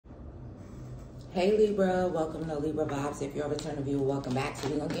Hey Libra, welcome to Libra Vibes. If you're a returning viewer, welcome back. So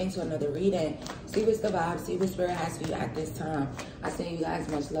we're going to get into another reading. See what's the vibe, see what Spirit has for you at this time. I send you guys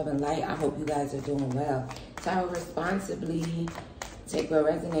much love and light. I hope you guys are doing well. Travel responsibly. Take what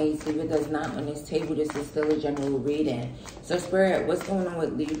resonates, leave what does not on this table. This is still a general reading. So Spirit, what's going on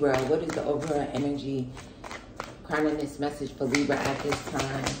with Libra? What is the overall energy crowning this message for Libra at this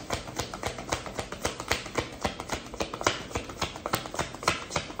time?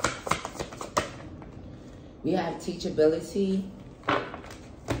 We have teachability,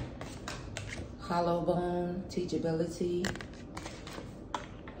 hollow bone, teachability.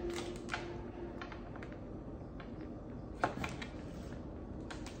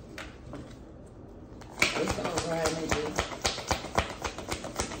 What's the overall energy?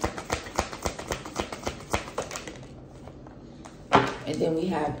 And then we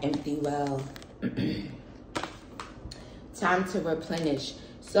have empty well. Time to replenish.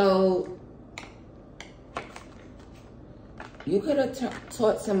 So you could have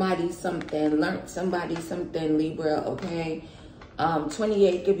taught somebody something, learned somebody something, Libra, okay?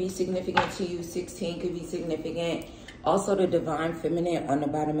 28 could be significant to you. 16 could be significant. Also, the Divine Feminine on the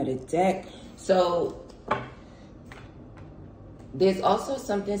bottom of the deck. So, there's also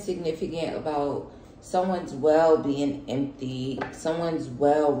something significant about someone's well being empty, someone's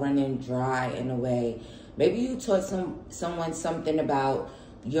well running dry in a way. Maybe you taught someone something about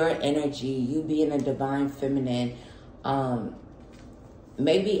your energy, you being a Divine Feminine.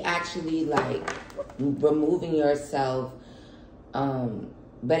 Maybe actually like removing yourself,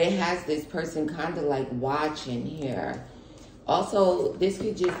 but it has this person kind of like watching here. Also, this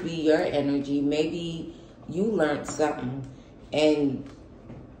could just be your energy. Maybe you learned something and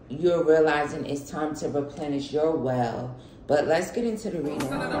you're realizing it's time to replenish your well. But let's get into the reading.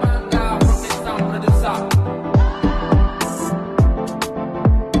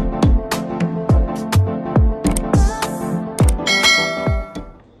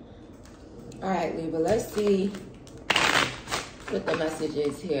 But let's see what the message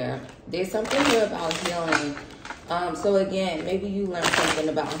is here. There's something here about healing. So again, maybe you learned something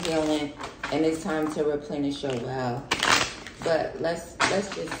about healing and it's time to replenish your well. But let's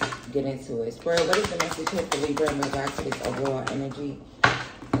just get into it. Spirit, what is the message here for Libra in regards to this overall energy?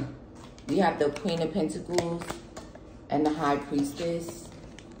 We have the Queen of Pentacles and the High Priestess.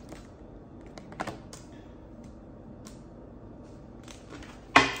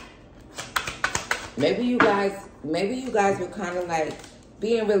 Maybe you guys were kind of like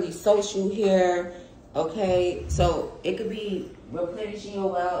being really social here, okay? So it could be replenishing your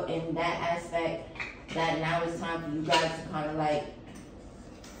well in that aspect, that now it's time for you guys to kind of like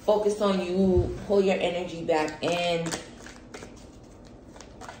focus on you, pull your energy back in.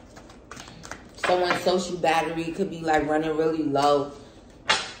 Someone's social battery could be like running really low.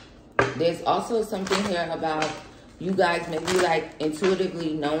 There's also something here about you guys maybe like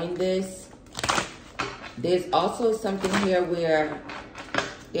intuitively knowing this. There's also something here where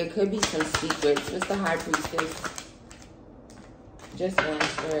there could be some secrets. What's the High Priestess? Just one,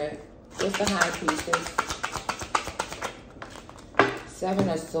 Spirit. What's the High Priestess? 7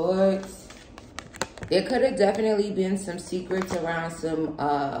 of Swords. There could have definitely been some secrets around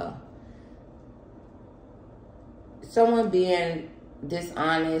someone being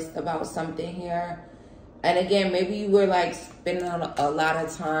dishonest about something here. And again, maybe you were like spending a lot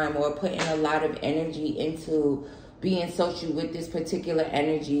of time or putting a lot of energy into being social with this particular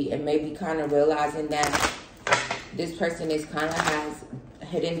energy and maybe kind of realizing that this person is kind of has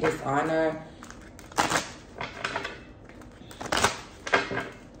hidden dishonor.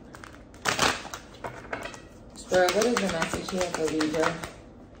 Spirit, what is the message here for Libra?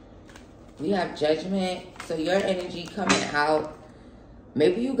 We have Judgment. So your energy coming out.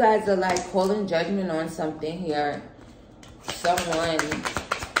 Maybe you guys are like calling judgment on something here. Someone,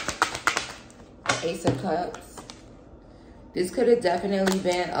 Ace of Cups. This could have definitely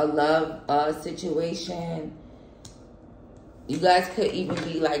been a love situation. You guys could even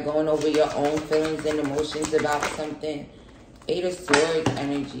be like going over your own feelings and emotions about something. 8 of Swords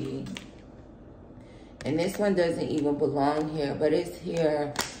energy. And this one doesn't even belong here, but it's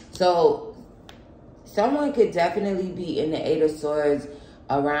here. So someone could definitely be in the 8 of Swords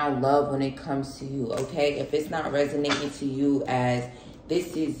around love when it comes to you, okay? If it's not resonating to you as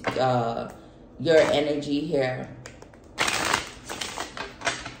this is your energy here.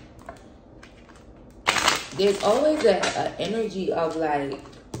 There's always an energy of like,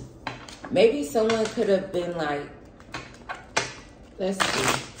 maybe someone could have been like, let's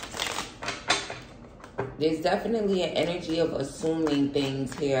see. There's definitely an energy of assuming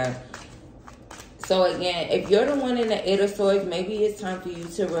things here. So again, if you're the one in the 8 of Swords, maybe it's time for you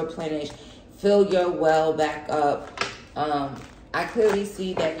to replenish. fill your well back up. I clearly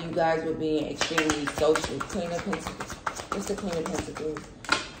see that you guys were being extremely social. Queen of Pentacles. What's the Queen of Pentacles?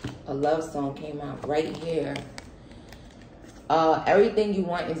 A love song came out right here. Everything you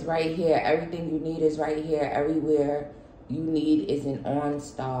want is right here. Everything you need is right here. Everywhere you need is an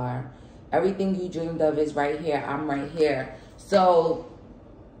OnStar. Everything you dreamed of is right here. I'm right here. So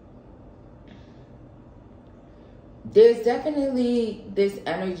there's definitely this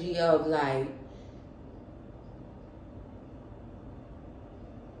energy of like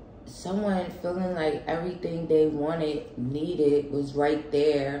someone feeling like everything they wanted, needed was right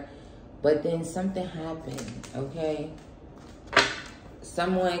there, but then something happened, okay?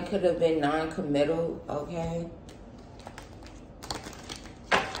 Someone could have been non-committal, okay?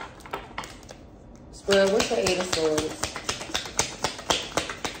 Spirit, what's the Eight of Swords?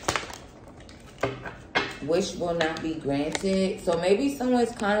 Wish will not be granted. So maybe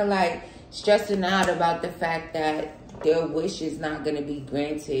someone's kind of like stressing out about the fact that their wish is not going to be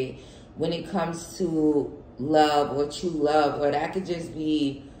granted when it comes to love or true love. Or that could just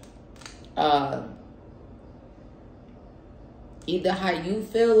be either how you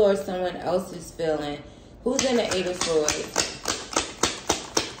feel or someone else is feeling. Who's in the Eight of Swords?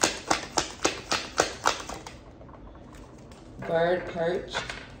 Bird perch,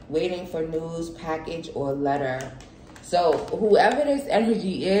 waiting for news, package, or letter. So whoever this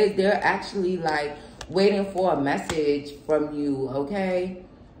energy is, they're actually like waiting for a message from you, okay?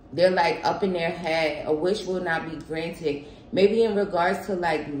 They're like up in their head. A wish will not be granted. Maybe in regards to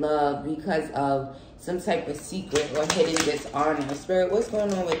like love because of some type of secret or hidden dishonor. Spirit, what's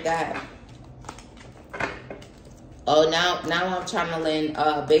going on with that? Oh, now I'm trying to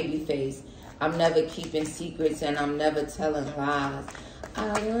land baby face. I'm never keeping secrets and I'm never telling lies.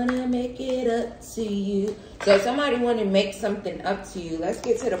 I want to make it up to you. So if somebody want to make something up to you, let's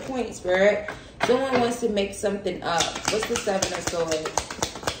get to the point, Spirit. Someone wants to make something up. What's the Seven of Swords?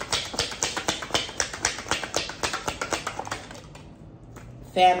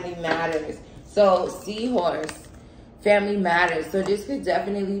 Family matters. So seahorse, family matters. So this could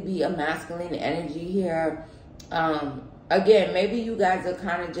definitely be a masculine energy here. Again, maybe you guys are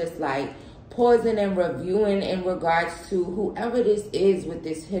kind of just like pausing and reviewing in regards to whoever this is with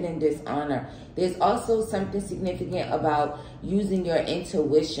this hidden dishonor. There's also something significant about using your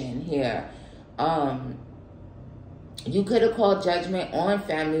intuition here. You could have called judgment on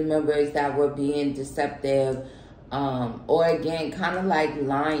family members that were being deceptive, or again, kind of like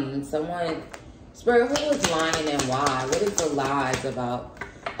lying. Someone, Spirit, who was lying and why? What is the lies about?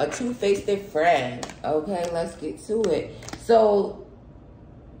 A two-faced friend. Okay, let's get to it. So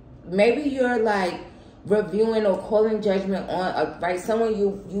maybe you're like reviewing or calling judgment on right, someone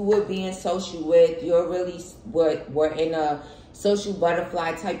you were being social with. You're really were in a social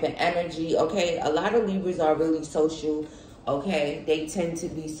butterfly type of energy. Okay, a lot of Libras are really social. Okay, they tend to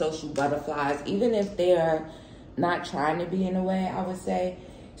be social butterflies, even if they're not trying to be in a way, I would say.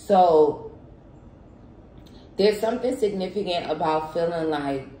 So there's something significant about feeling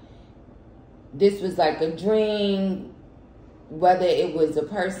like this was like a dream, whether it was a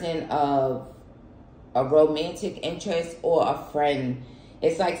person of a romantic interest or a friend.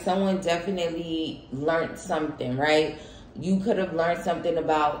 It's like someone definitely learned something, right? You could have learned something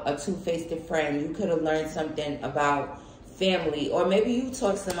about a two-faced friend. You could have learned something about family. Or maybe you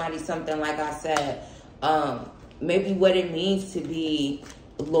taught somebody something, like I said, maybe what it means to be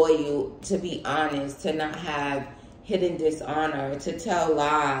loyal, to be honest, to not have hidden dishonor, to tell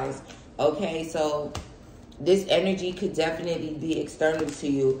lies. Okay, so this energy could definitely be external to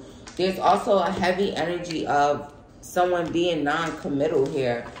you. There's also a heavy energy of someone being non-committal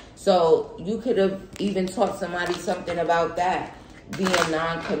here. So you could have even taught somebody something about that, being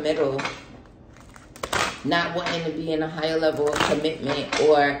non-committal, not wanting to be in a higher level of commitment,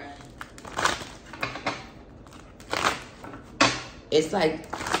 or it's like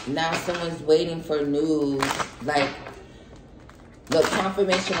now someone's waiting for news, like the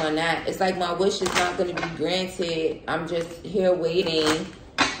confirmation on that. It's like my wish is not going to be granted. I'm just here waiting.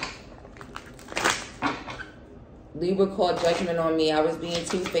 Libra called judgment on me. I was being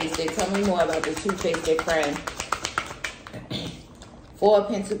two-faced. Tell me more about the two-faced friend. Four of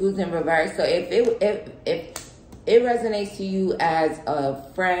Pentacles in reverse. So if it resonates to you as a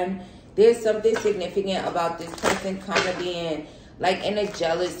friend, there's something significant about this person kind of being like in a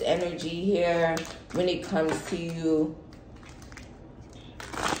jealous energy here when it comes to you.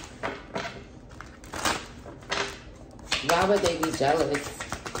 Why would they be jealous?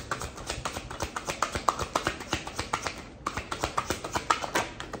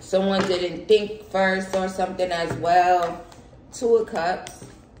 Someone didn't think first or something as well. Two of Cups.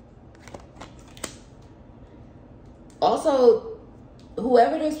 Also,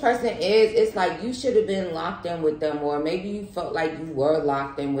 whoever this person is, it's like you should have been locked in with them, or maybe you felt like you were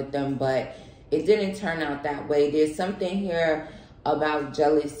locked in with them, but it didn't turn out that way. There's something here about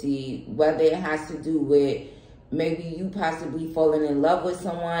jealousy, whether it has to do with maybe you possibly falling in love with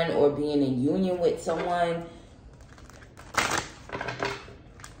someone or being in union with someone.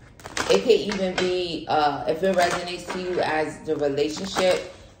 It could even be, if it resonates to you as the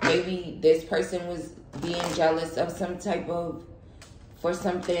relationship, maybe this person was being jealous of some type of, for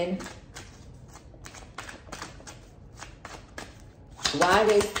something. Why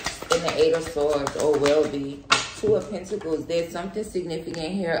this in the Eight of Swords, or will be? Two of Pentacles. There's something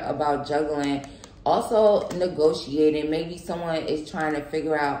significant here about juggling. Also negotiating. Maybe someone is trying to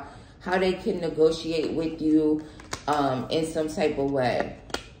figure out how they can negotiate with you in some type of way.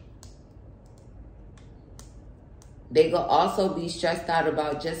 They could also be stressed out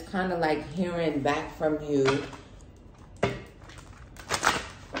about just kind of like hearing back from you.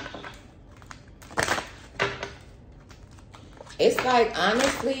 It's like,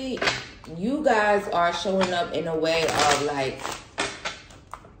 honestly, you guys are showing up in a way of like,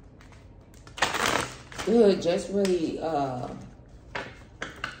 just really,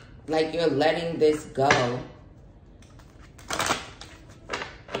 like you're letting this go.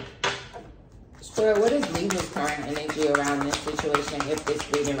 Spirit, what is Libra's current energy around this situation if this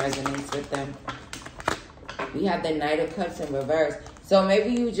reading resonates with them? We have the Knight of Cups in reverse. So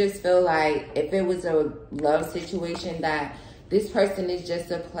maybe you just feel like if it was a love situation that this person is just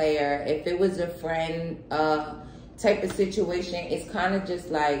a player. If it was a friend type of situation, it's kind of just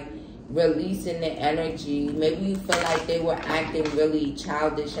like releasing the energy. Maybe you feel like they were acting really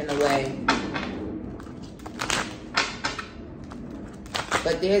childish in a way.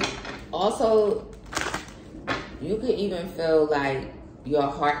 But there's also, you could even feel like your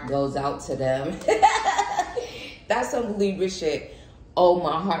heart goes out to them. That's some Libra shit. Oh,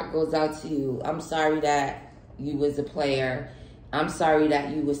 my heart goes out to you. I'm sorry that you was a player. I'm sorry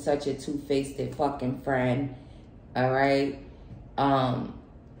that you was such a two-faced fucking friend. All right?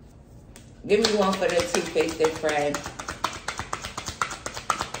 Give me one for the two-faced friend.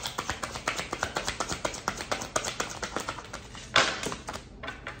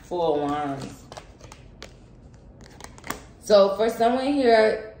 Four of Wands. So for someone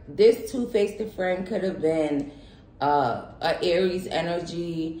here, this two-faced friend could have been an Aries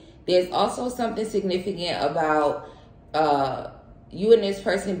energy. There's also something significant about you and this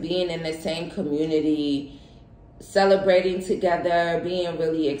person being in the same community, celebrating together, being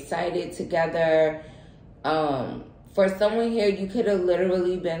really excited together. For someone here, you could have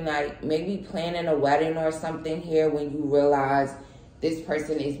literally been like maybe planning a wedding or something here when you realize this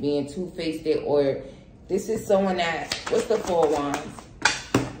person is being two-faced, or this is someone that, what's the Four of Wands?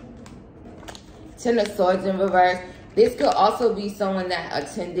 Ten of Swords in reverse. This could also be someone that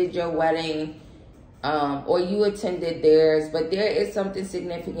attended your wedding, or you attended theirs, but there is something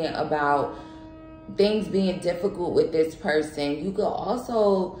significant about things being difficult with this person. You could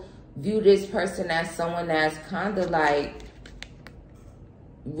also view this person as someone that's kind of like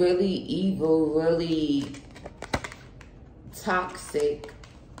really evil, really toxic,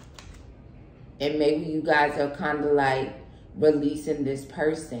 and maybe you guys are kind of like releasing this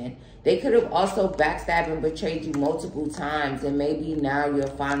person. They could have also backstabbed and betrayed you multiple times, and maybe now you're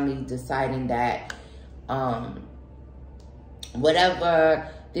finally deciding that whatever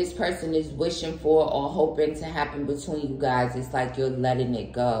this person is wishing for or hoping to happen between you guys, it's like you're letting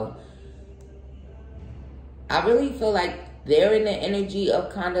it go. I really feel like they're in the energy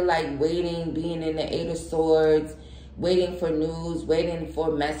of kind of like waiting, being in the Eight of Swords, waiting for news, waiting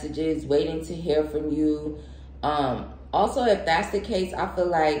for messages, waiting to hear from you. Also, if that's the case, I feel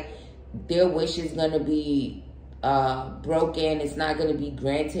like their wish is going to be broken. It's not going to be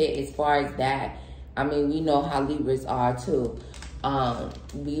granted as far as that. I mean, we know how Libras are too.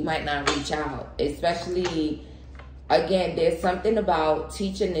 We might not reach out. Especially, again, there's something about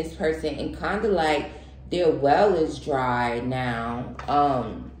teaching this person and kind of like their well is dry now.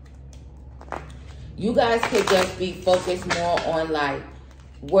 You guys could just be focused more on like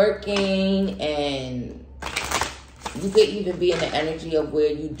working, and you could even be in the energy of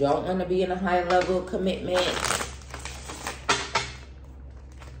where you don't want to be in a high level of commitment.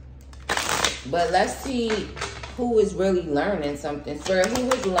 But let's see who is really learning something. Spirit, who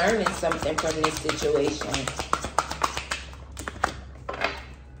is learning something from this situation?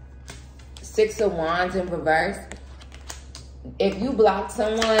 Six of Wands in reverse. If you blocked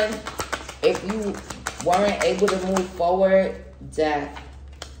someone, if you weren't able to move forward, death.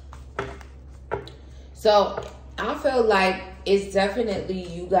 So I feel like it's definitely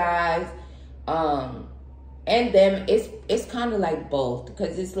you guys and them, it's kind of like both,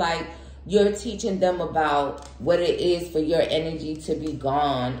 because it's like you're teaching them about what it is for your energy to be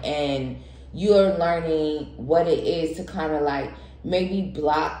gone, and you're learning what it is to kind of like maybe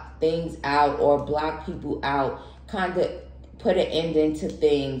block things out or block people out, kind of put an end into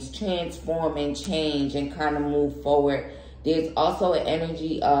things, transform and change and kind of move forward. There's also an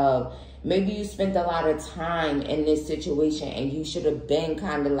energy of maybe you spent a lot of time in this situation and you should have been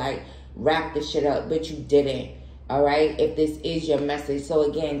kind of like wrapped the shit up, but you didn't. All right, if this is your message. So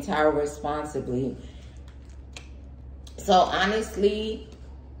again, tarot responsibly. So honestly,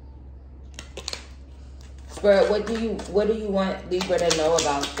 Spirit, what do you want Libra to know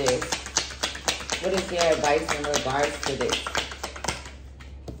about this? What is their advice in regards to this?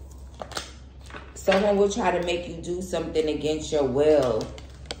 Someone will try to make you do something against your will.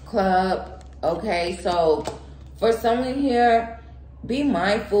 Club. Okay, so for someone here, be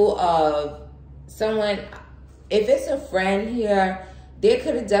mindful of someone. If it's a friend here, there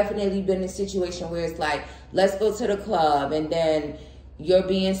could have definitely been a situation where it's like, let's go to the club, and then you're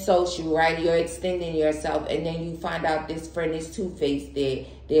being social, right? You're extending yourself, and then you find out this friend is two-faced.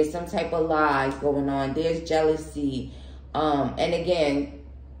 There's some type of lies going on. There's jealousy. And again,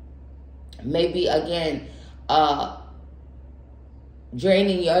 maybe again,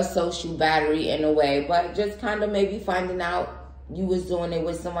 draining your social battery in a way, but just kind of maybe finding out you was doing it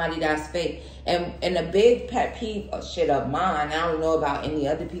with somebody that's fake. And a big pet peeve shit of mine, I don't know about any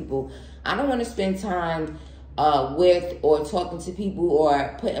other people, I don't want to spend time with or talking to people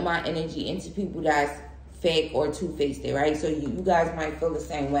or putting my energy into people that's fake or two-faced, right? So you guys might feel the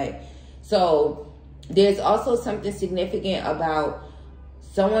same way. So there's also something significant about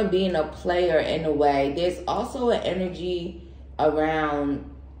someone being a player in a way. There's also an energy around,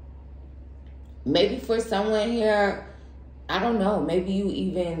 maybe for someone here, I don't know, maybe you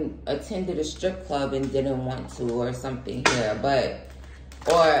even attended a strip club and didn't want to or something here, but,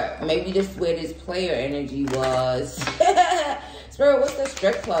 or maybe this is where this player energy was. Spirit, what's the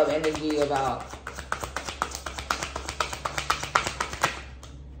strip club energy about?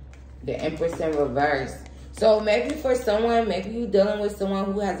 The Empress in reverse. So maybe for someone, maybe you're dealing with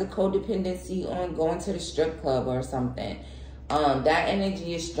someone who has a codependency on going to the strip club or something. That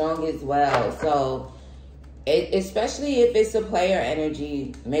energy is strong as well. So especially if it's a player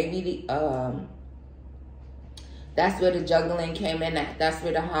energy, maybe the that's where the juggling came in at. That's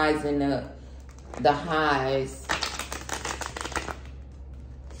where the highs and the highs.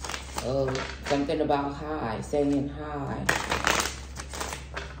 Oh, something about high, saying high.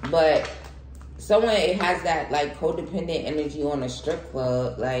 But someone, it has that like codependent energy on a strip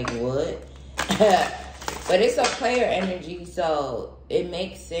club, like what? But it's a player energy, so it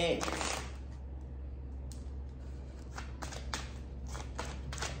makes sense.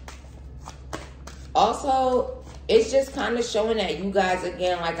 Also, it's just kind of showing that you guys,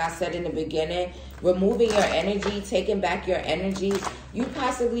 again, like I said in the beginning, removing your energy, taking back your energy. You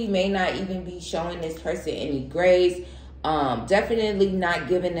possibly may not even be showing this person any grace. Definitely not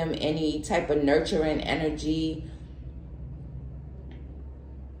giving them any type of nurturing energy.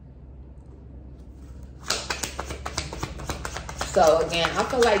 So again, I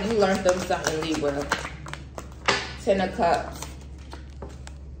feel like you learned them something, Libra. 10 of Cups.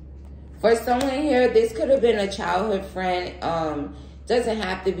 For someone here, this could have been a childhood friend. Doesn't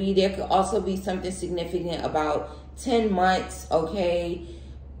have to be. There could also be something significant about 10 months, okay?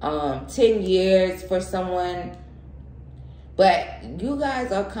 10 years for someone. But you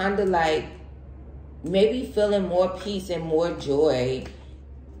guys are kind of like maybe feeling more peace and more joy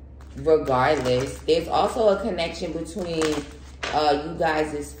regardless. There's also a connection between you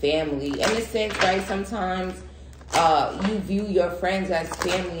guys' family. In a sense, right? Sometimes you view your friends as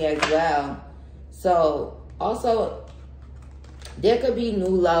family as well. So also, there could be new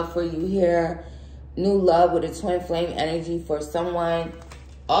love for you here. New love with a twin flame energy for someone.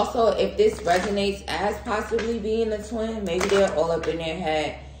 Also, if this resonates as possibly being a twin, maybe they're all up in their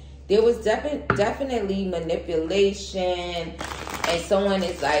head. There was definitely manipulation. And someone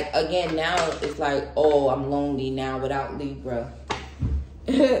is like, again, now it's like, oh, I'm lonely now without Libra.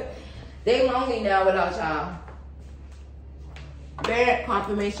 They lonely now without y'all. Bad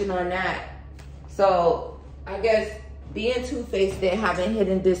confirmation on that. So, I guess being two-faced and having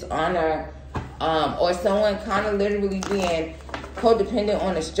hidden dishonor, or someone kind of literally being codependent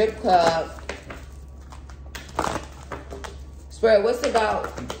on a strip club. Spirit, what's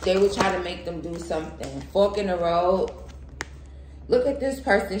about they would try to make them do something? Fork in the road. Look at this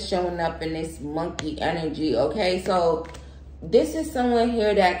person showing up in this monkey energy, okay? So this is someone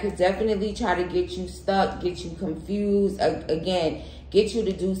here that could definitely try to get you stuck, get you confused. Again, get you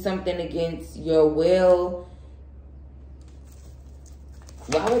to do something against your will.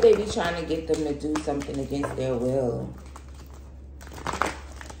 Why would they be trying to get them to do something against their will?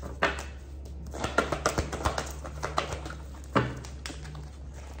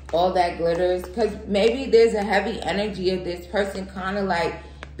 All that glitters. Because maybe there's a heavy energy of this person kind of like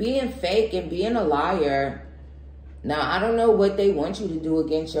being fake and being a liar. Now, I don't know what they want you to do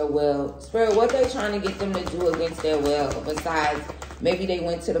against your will. Spirit, what they trying to get them to do against their will? Besides, maybe they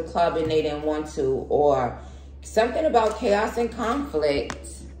went to the club and they didn't want to. Or something about chaos and conflict.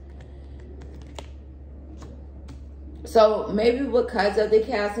 So, maybe because of the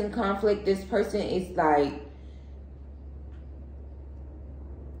chaos and conflict, this person is like,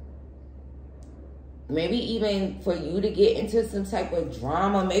 maybe even for you to get into some type of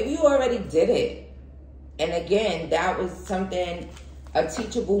drama. Maybe you already did it. And again, that was something, a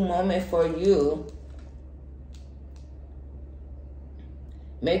teachable moment for you.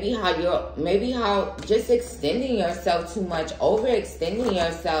 Maybe how just extending yourself too much, overextending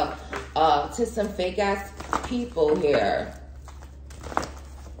yourself to some fake ass people here.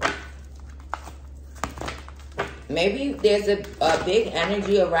 Maybe there's a big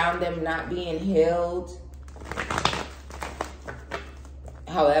energy around them not being healed.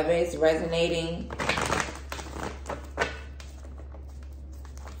 However, it's resonating.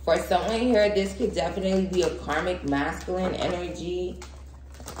 For someone here, this could definitely be a karmic masculine energy.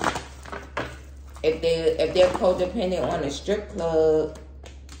 If they're codependent on a strip club.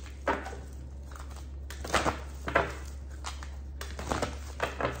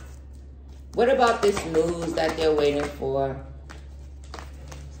 What about this news that they're waiting for?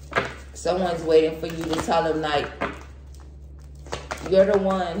 Someone's waiting for you to tell them, like, you're the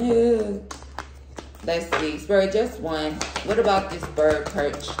one. Let's see. Spirit, just one. What about this bird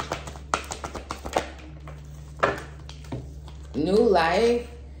perched? New life.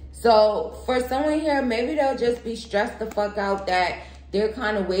 So, for someone here, maybe they'll just be stressed the fuck out that they're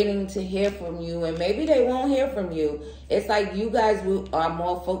kind of waiting to hear from you. And maybe they won't hear from you. It's like you guys are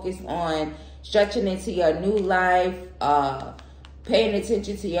more focused on stretching into your new life, paying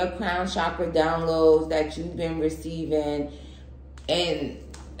attention to your crown chakra downloads that you've been receiving. And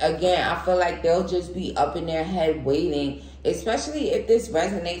again, I feel like they'll just be up in their head waiting, especially if this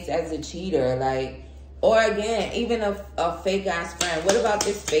resonates as a cheater, like, or again, even a fake ass friend. What about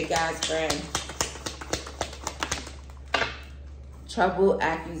this fake ass friend? Trouble,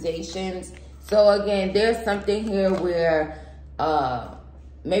 accusations. So again, there's something here where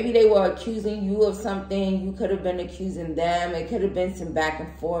maybe they were accusing you of something. You could have been accusing them. It could have been some back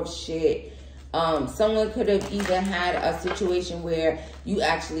and forth shit. Someone could have even had a situation where you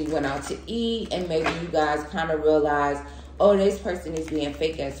actually went out to eat and maybe you guys kind of realized, oh, this person is being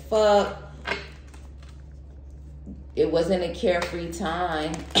fake as fuck. It wasn't a carefree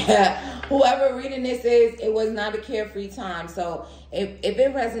time. Whoever reading this is, it was not a carefree time. So if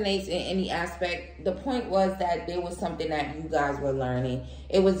it resonates in any aspect, the point was that there was something that you guys were learning.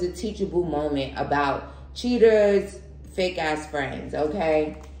 It was a teachable moment about cheaters, fake ass friends,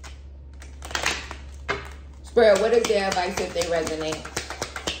 okay? Spirit, what is their advice if they resonate?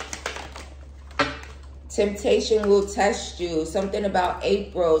 Temptation will test you. Something about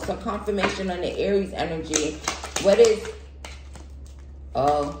April. Some confirmation on the Aries energy. What is...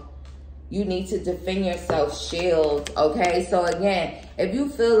 Oh, you need to defend yourself. Shield. Okay, so again, if you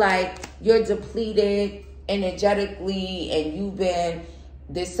feel like you're depleted energetically and you've been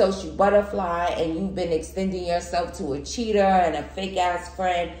this social butterfly and you've been extending yourself to a cheater and a fake ass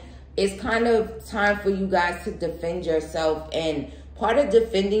friend, it's kind of time for you guys to defend yourself. And part of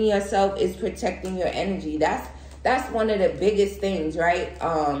defending yourself is protecting your energy. That's one of the biggest things, right?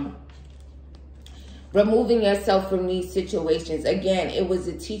 Removing yourself from these situations. Again, it was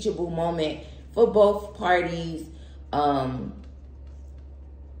a teachable moment for both parties.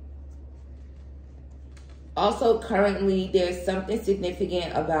 Also, currently, there's something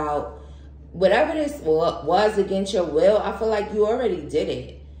significant about whatever this was against your will. I feel like you already did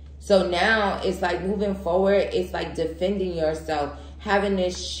it. So now it's like moving forward, it's like defending yourself, having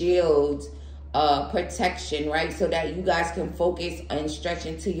this shield protection, right? So that you guys can focus and stretch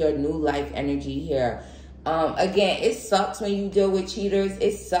into your new life energy here. Again, it sucks when you deal with cheaters.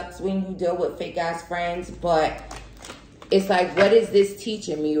 It sucks when you deal with fake ass friends, but it's like, what is this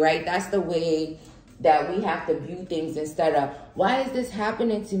teaching me, right? That's the way that we have to view things instead of, why is this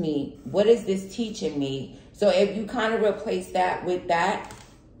happening to me? What is this teaching me? So if you kind of replace that with that,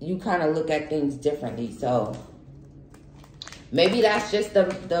 you kind of look at things differently. So maybe that's just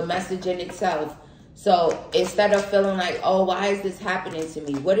the message in itself. So instead of feeling like, oh, why is this happening to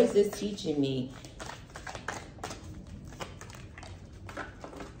me? What is this teaching me?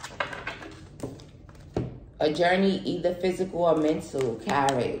 A journey, either physical or mental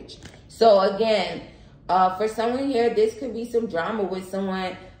carriage. So again, for someone here, this could be some drama with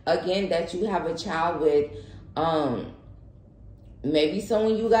someone, again, that you have a child with. Maybe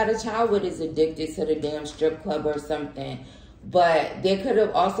someone you got a child with is addicted to the damn strip club or something. But there could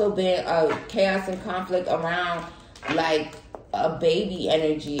have also been a chaos and conflict around, like, a baby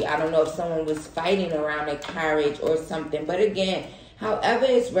energy. I don't know if someone was fighting around a carriage or something. But again, however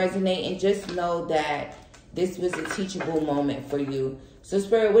it's resonating, just know that this was a teachable moment for you. So,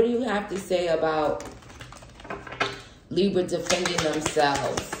 Spirit, what do you have to say about Libra defending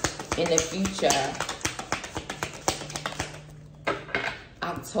themselves in the future?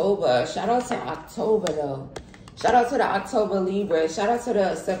 October. Shout out to October, though. Shout out to the October Libras. Shout out to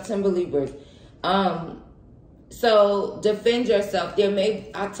the September Libras. So, defend yourself. There may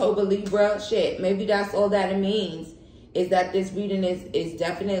October Libra, shit, maybe that's all that it means, is that this reading is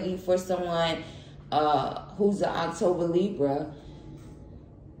definitely for someone who's an October Libra.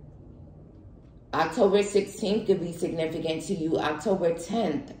 October 16th could be significant to you. October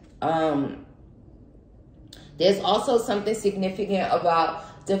 10th. There's also something significant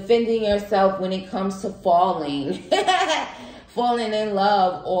about defending yourself when it comes to falling. Falling in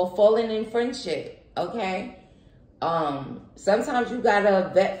love or falling in friendship, okay? Sometimes you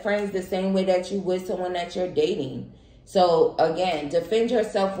gotta vet friends the same way that you would someone that you're dating. So, again, defend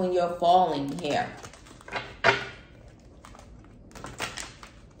yourself when you're falling here.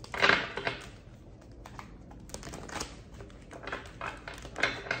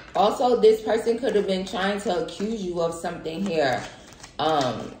 Also, this person could have been trying to accuse you of something here.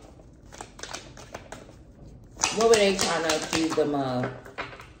 What were they trying to accuse them of?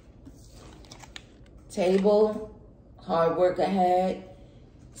 Table, hard work ahead.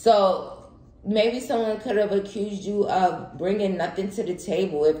 So, maybe someone could have accused you of bringing nothing to the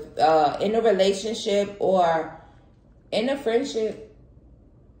table. If in a relationship or in a friendship,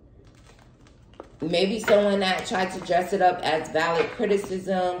 maybe someone that tried to dress it up as valid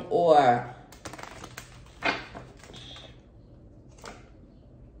criticism, or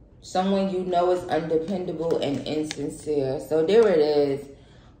someone you know is undependable and insincere. So there it is.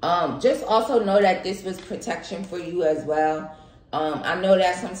 Just also know that this was protection for you as well. I know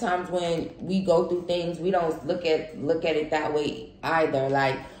that sometimes when we go through things, we don't look at it that way either.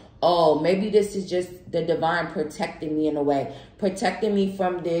 Like, oh, maybe this is just the divine protecting me in a way, protecting me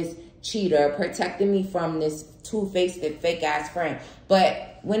from this cheater, protecting me from this two-faced fake-ass friend.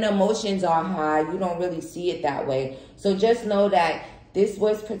 But when emotions are high, you don't really see it that way. So just know that this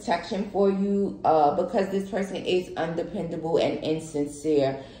was protection for you because this person is undependable and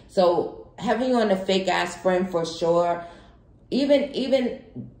insincere. So having on a fake-ass friend for sure. Even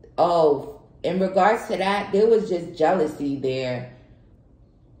in regards to that, there was just jealousy there.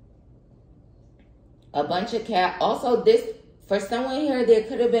 A bunch of also this, for someone here, there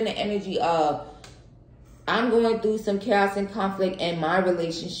could have been an energy of, I'm going through some chaos and conflict in my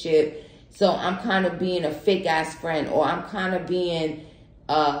relationship, so I'm kind of being a fake-ass friend, or I'm kind of being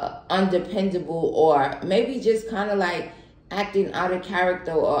undependable, or maybe just kind of like acting out of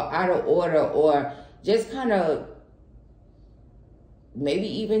character or out of order, or just kind of maybe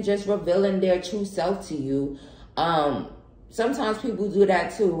even just revealing their true self to you. Sometimes people do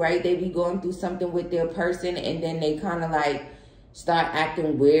that too, right? They be going through something with their person, and then they kind of like start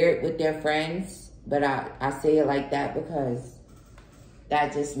acting weird with their friends. But I say it like that because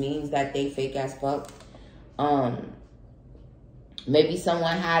that just means that they fake as fuck. Maybe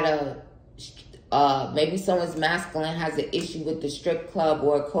someone had maybe someone's masculine has an issue with the strip club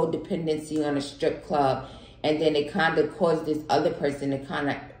or codependency on a strip club, and then it kind of caused this other person to kind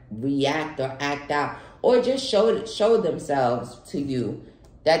of react or act out, or just show themselves to you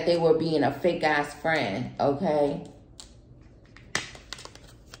that they were being a fake ass friend, okay?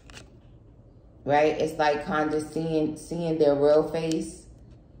 Right? It's like kind of seeing their real face.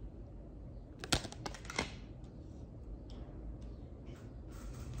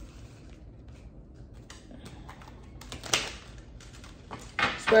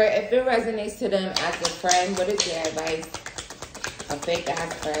 Spirit, if it resonates to them as a friend, what is their advice? A fake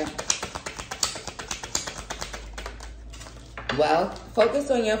ass friend. Wealth. Focus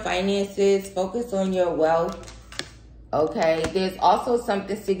on your finances. Focus on your wealth. Okay. There's also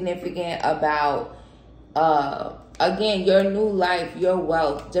something significant about, again, your new life, your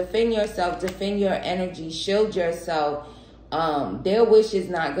wealth. Defend yourself. Defend your energy. Shield yourself. Their wish is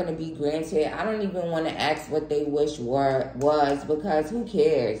not going to be granted. I don't even want to ask what they wish was, because who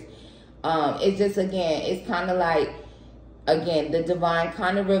cares? It's just, again, it's kind of like, again, the divine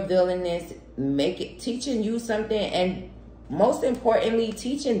kind of revealing this, teaching you something, and most importantly,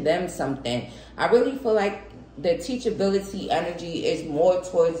 teaching them something. I really feel like the teachability energy is more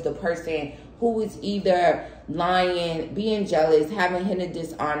towards the person who is either lying, being jealous, having hidden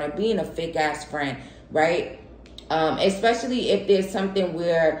dishonor, being a fake ass friend, right? Especially if there's something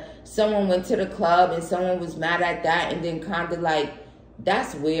where someone went to the club and someone was mad at that, and then kind of like,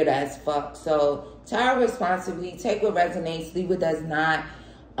 that's weird as fuck. So tarot responsibly, take what resonates, leave what does not.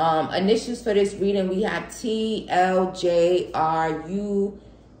 Initials for this reading, we have T, L, J, R, U,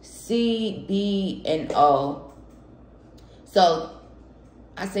 C, B, and O. So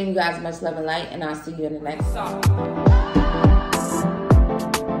I send you guys much love and light, and I'll see you in the next song.